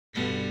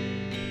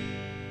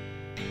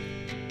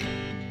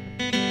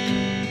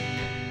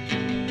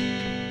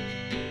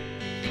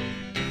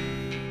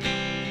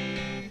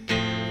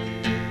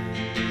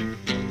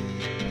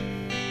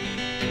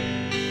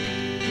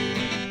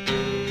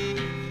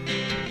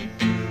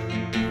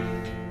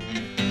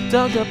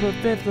Dug up a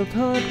fifth of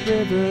Hood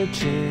River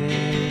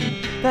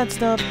gin. That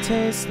stuff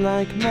tastes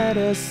like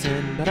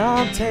medicine, but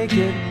I'll take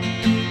it.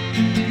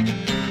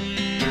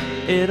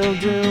 It'll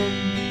do.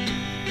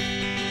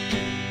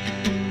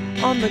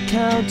 On the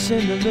couch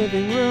in the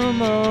living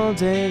room all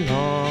day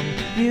long,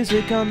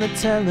 music on the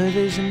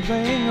television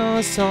playing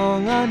our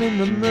song. I'm in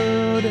the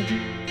mood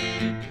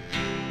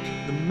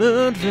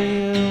for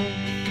you.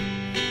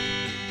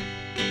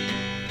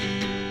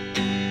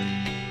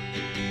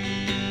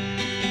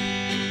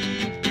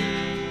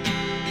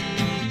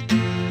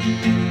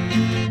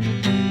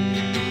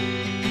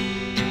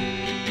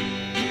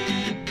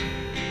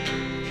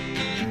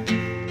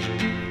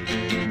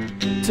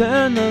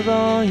 Turn the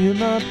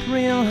volume up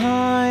real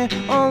high,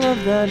 all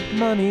of that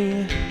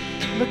money,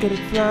 look at it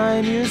fly,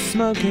 and you're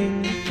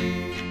smoking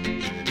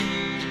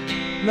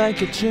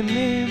like a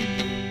chimney.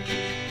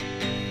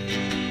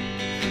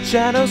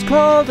 Shadows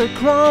crawled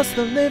across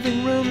the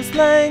living room's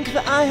length.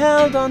 I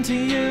held onto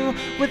you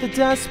with a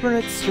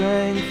desperate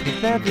strength,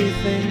 with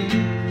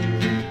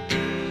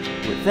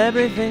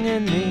everything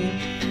in me.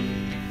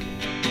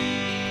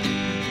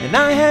 And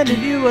I handed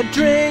you a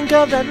drink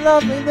of that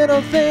lovely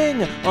little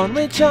thing on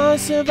which our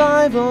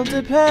survival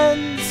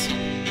depends.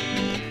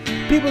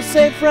 People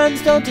say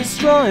friends don't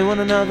destroy one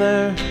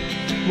another.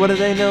 What do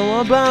they know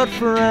about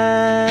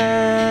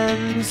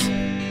friends?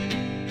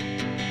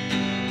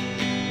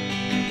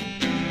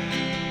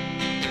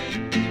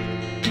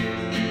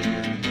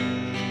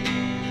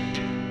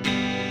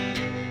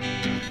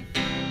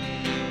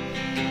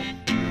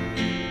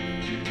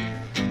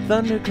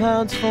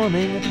 Thunderclouds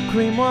forming,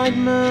 cream white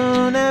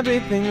moon.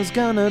 Everything's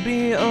gonna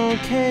be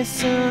okay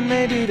soon.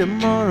 Maybe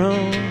tomorrow,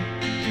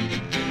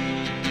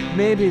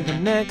 maybe the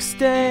next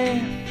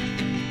day.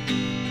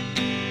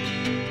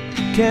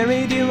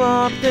 Carried you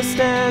up the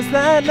stairs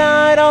that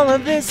night. All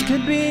of this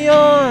could be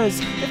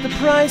yours if the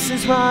price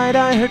is right.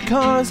 I heard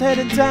cars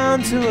headed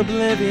down to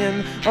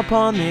oblivion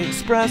upon the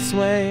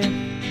expressway.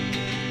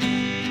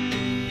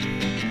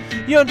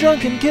 Your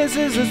drunken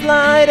kisses as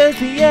light as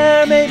the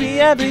air. Maybe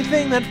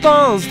everything that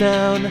falls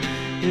down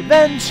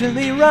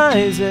eventually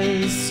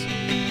rises.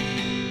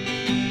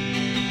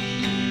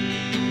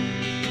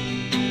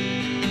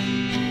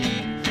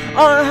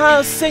 Our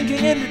house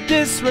sinking into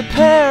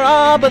disrepair.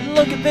 Ah, but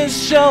look at this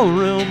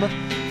showroom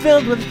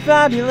filled with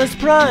fabulous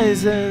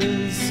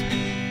prizes.